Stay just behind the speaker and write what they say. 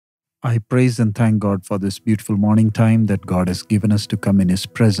I praise and thank God for this beautiful morning time that God has given us to come in His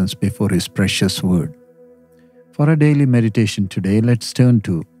presence before His precious word. For our daily meditation today, let's turn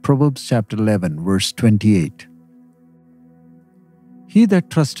to Proverbs chapter 11, verse 28. He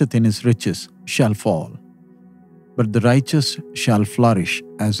that trusteth in his riches shall fall, but the righteous shall flourish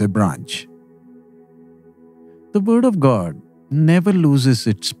as a branch. The word of God never loses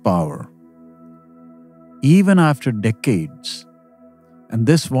its power, even after decades. And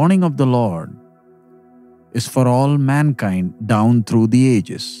this warning of the Lord is for all mankind down through the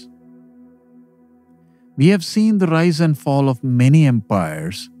ages. We have seen the rise and fall of many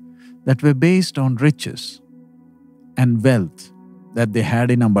empires that were based on riches and wealth that they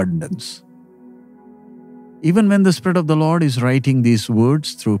had in abundance. Even when the Spirit of the Lord is writing these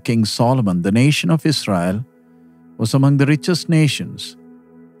words through King Solomon, the nation of Israel was among the richest nations,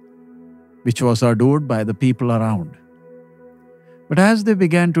 which was adored by the people around. But as they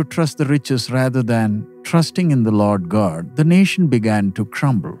began to trust the riches rather than trusting in the Lord God, the nation began to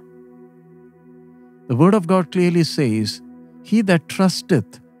crumble. The Word of God clearly says, "He that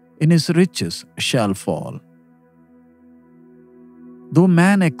trusteth in his riches shall fall." Though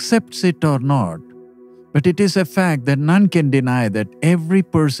man accepts it or not, but it is a fact that none can deny that every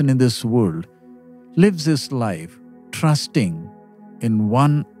person in this world lives his life trusting in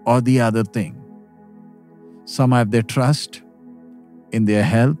one or the other thing. Some have their trust in their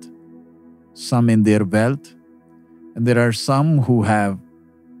health, some in their wealth, and there are some who have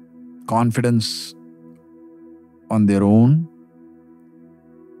confidence on their own.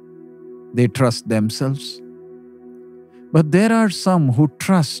 They trust themselves. But there are some who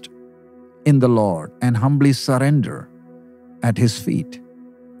trust in the Lord and humbly surrender at His feet.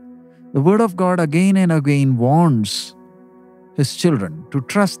 The Word of God again and again warns His children to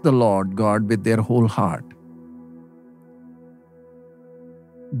trust the Lord God with their whole heart.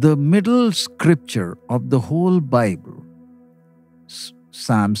 The middle scripture of the whole Bible,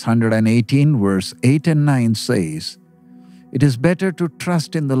 Psalms 118 verse 8 and 9 says, "It is better to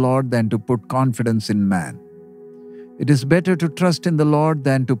trust in the Lord than to put confidence in man. It is better to trust in the Lord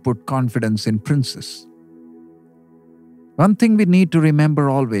than to put confidence in princes." One thing we need to remember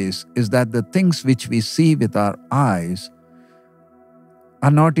always is that the things which we see with our eyes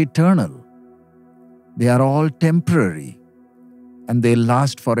are not eternal. They are all temporary, and they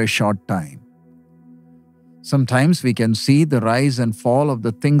last for a short time. Sometimes we can see the rise and fall of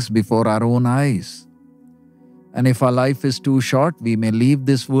the things before our own eyes. And if our life is too short, we may leave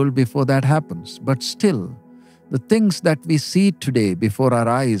this world before that happens. But still, the things that we see today before our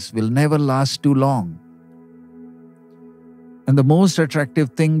eyes will never last too long. And the most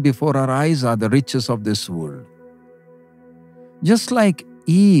attractive thing before our eyes are the riches of this world. Just like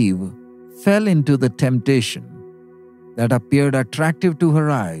Eve fell into the temptation that appeared attractive to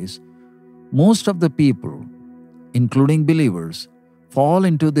her eyes, most of the people, including believers, fall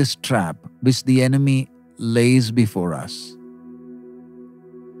into this trap which the enemy lays before us.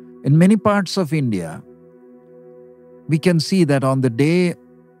 In many parts of India, we can see that on the day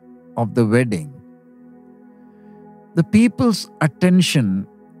of the wedding, the people's attention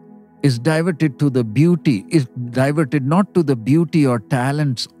is diverted not to the beauty or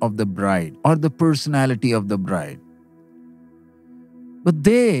talents of the bride or the personality of the bride, but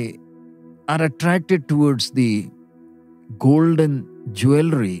they are attracted towards the golden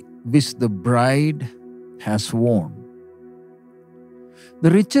jewelry which the bride has worn.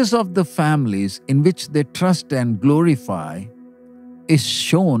 The riches of the families in which they trust and glorify is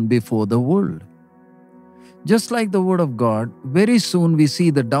shown before the world. Just like the Word of God, very soon we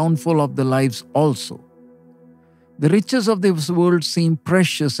see the downfall of the lives also. The riches of this world seem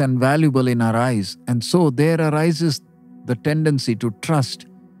precious and valuable in our eyes, and so there arises the tendency to trust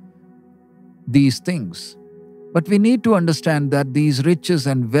these things. But we need to understand that these riches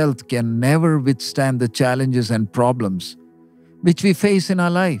and wealth can never withstand the challenges and problems which we face in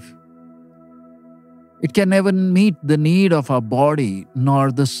our life. It can never meet the need of our body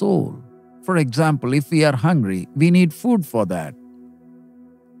nor the soul. For example, if we are hungry, we need food for that.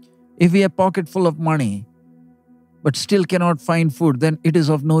 If we have a pocket full of money but still cannot find food, then it is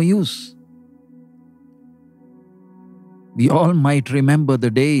of no use. We all might remember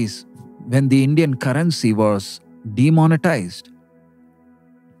the days when the Indian currency was demonetized,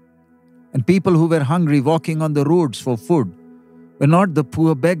 and people who were hungry walking on the roads for food were not the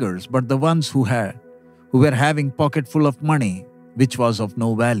poor beggars, but the ones who were having pocket full of money which was of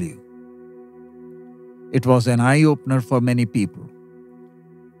no value. It was an eye-opener for many people.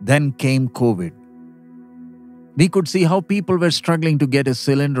 Then came COVID. We could see how people were struggling to get a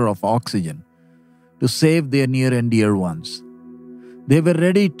cylinder of oxygen to save their near and dear ones. They were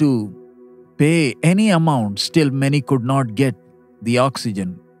ready to pay any amount, still many could not get the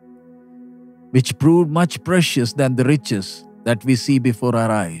oxygen, which proved much precious than the riches that we see before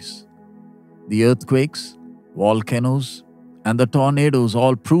our eyes. The earthquakes, volcanoes, and the tornadoes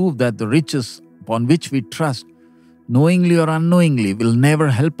all prove that the riches upon which we trust, knowingly or unknowingly, will never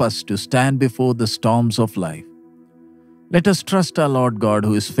help us to stand before the storms of life. Let us trust our Lord God,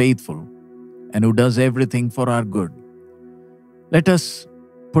 who is faithful and who does everything for our good. Let us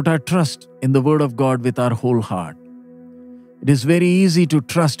put our trust in the Word of God with our whole heart. It is very easy to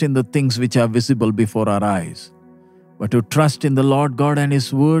trust in the things which are visible before our eyes, but to trust in the Lord God and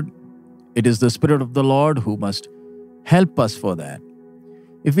His Word, it is the Spirit of the Lord who must help us for that.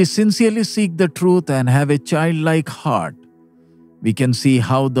 If we sincerely seek the truth and have a childlike heart, we can see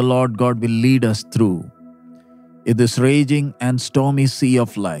how the Lord God will lead us through in this raging and stormy sea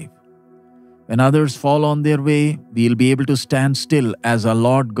of life. When others fall on their way, we will be able to stand still, as our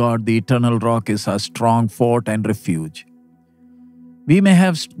Lord God, the eternal rock, is our strong fort and refuge. We may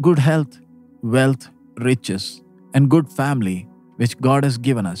have good health, wealth, riches, and good family, which God has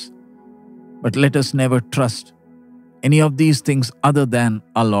given us, but let us never trust any of these things other than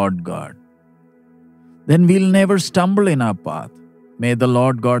our Lord God. Then we'll never stumble in our path. May the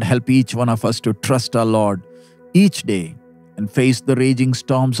Lord God help each one of us to trust our Lord each day and face the raging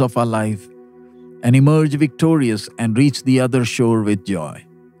storms of our life and emerge victorious and reach the other shore with joy.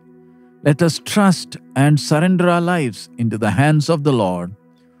 Let us trust and surrender our lives into the hands of the Lord,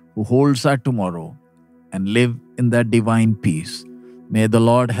 who holds our tomorrow, and live in that divine peace. May the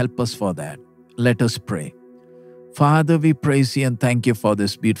Lord help us for that. Let us pray. Father, we praise you and thank you for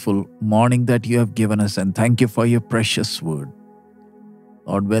this beautiful morning that you have given us, and thank you for your precious word.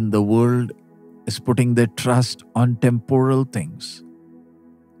 Lord, when the world is putting their trust on temporal things,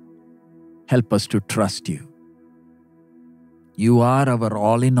 help us to trust you. You are our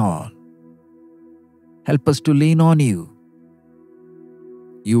all in all. Help us to lean on you.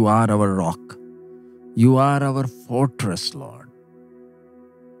 You are our rock. You are our fortress, Lord.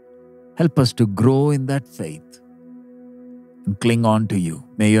 Help us to grow in that faith and cling on to you.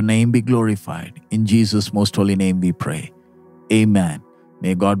 May your name be glorified. In Jesus' most holy name we pray. Amen.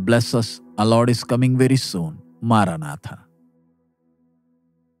 May God bless us. Our Lord is coming very soon. Maranatha.